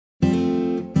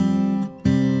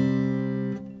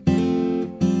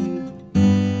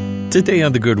Today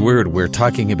on The Good Word, we're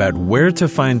talking about where to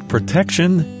find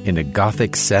protection in a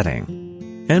Gothic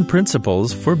setting and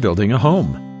principles for building a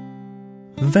home.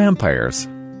 Vampires.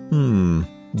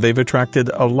 They've attracted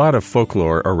a lot of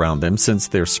folklore around them since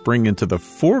their spring into the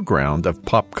foreground of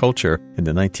pop culture in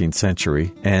the 19th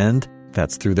century, and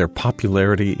that's through their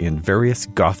popularity in various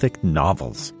Gothic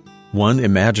novels. One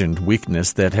imagined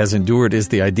weakness that has endured is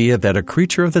the idea that a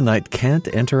creature of the night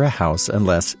can't enter a house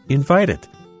unless invited.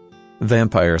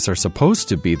 Vampires are supposed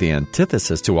to be the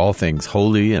antithesis to all things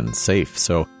holy and safe,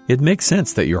 so it makes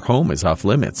sense that your home is off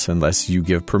limits unless you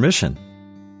give permission.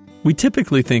 We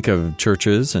typically think of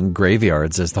churches and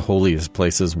graveyards as the holiest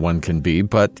places one can be,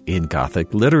 but in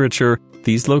Gothic literature,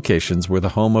 these locations were the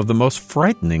home of the most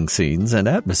frightening scenes and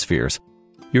atmospheres.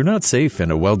 You're not safe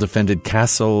in a well-defended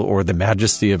castle or the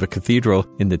majesty of a cathedral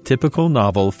in the typical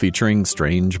novel featuring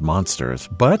strange monsters,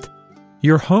 but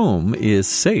your home is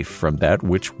safe from that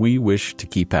which we wish to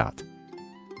keep out.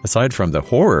 Aside from the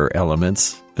horror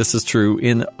elements, this is true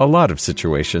in a lot of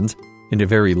situations. In a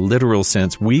very literal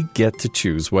sense, we get to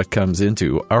choose what comes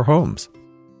into our homes.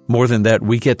 More than that,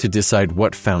 we get to decide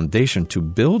what foundation to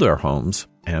build our homes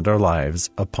and our lives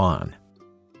upon.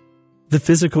 The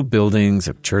physical buildings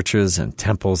of churches and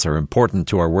temples are important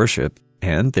to our worship,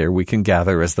 and there we can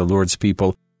gather as the Lord's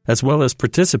people, as well as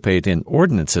participate in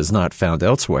ordinances not found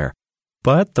elsewhere.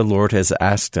 But the Lord has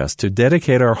asked us to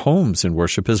dedicate our homes in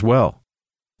worship as well.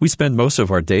 We spend most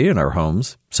of our day in our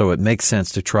homes, so it makes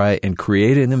sense to try and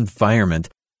create an environment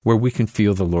where we can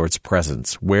feel the Lord's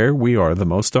presence, where we are the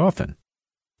most often.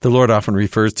 The Lord often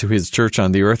refers to His church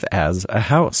on the earth as a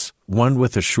house, one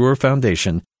with a sure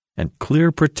foundation and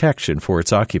clear protection for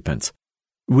its occupants.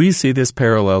 We see this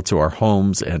parallel to our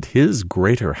homes and His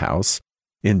greater house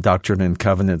in Doctrine and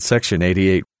Covenants, section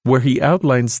 88, where He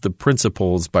outlines the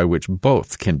principles by which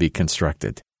both can be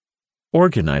constructed.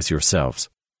 Organize yourselves.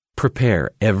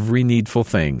 Prepare every needful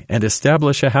thing and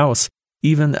establish a house,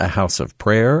 even a house of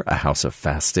prayer, a house of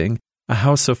fasting, a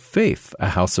house of faith, a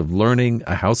house of learning,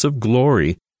 a house of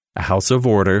glory, a house of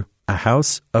order, a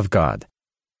house of God.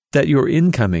 That your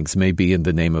incomings may be in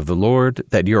the name of the Lord,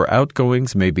 that your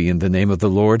outgoings may be in the name of the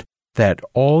Lord, that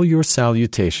all your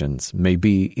salutations may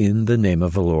be in the name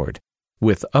of the Lord,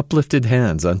 with uplifted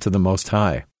hands unto the Most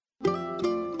High.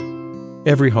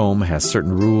 Every home has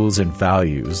certain rules and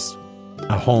values.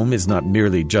 A home is not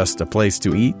merely just a place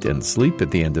to eat and sleep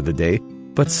at the end of the day,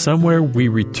 but somewhere we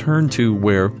return to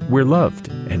where we're loved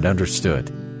and understood.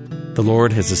 The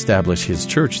Lord has established His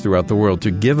church throughout the world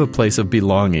to give a place of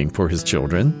belonging for His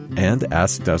children and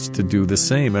asked us to do the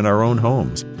same in our own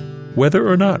homes. Whether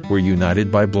or not we're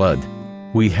united by blood,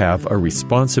 we have a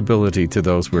responsibility to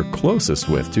those we're closest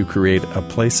with to create a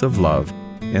place of love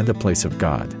and a place of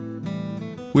God.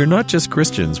 We're not just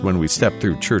Christians when we step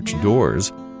through church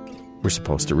doors. We're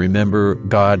supposed to remember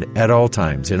God at all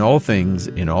times, in all things,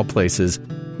 in all places,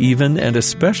 even and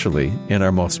especially in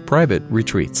our most private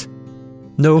retreats.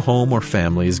 No home or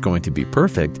family is going to be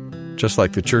perfect, just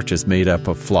like the church is made up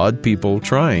of flawed people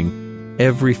trying.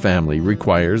 Every family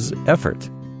requires effort.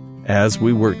 As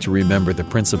we work to remember the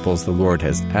principles the Lord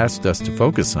has asked us to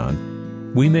focus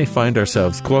on, we may find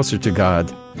ourselves closer to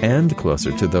God and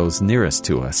closer to those nearest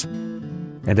to us.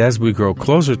 And as we grow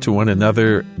closer to one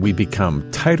another, we become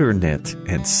tighter knit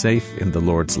and safe in the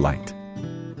Lord's light.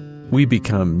 We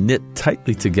become knit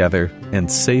tightly together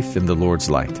and safe in the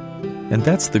Lord's light. And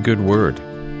that's the good word.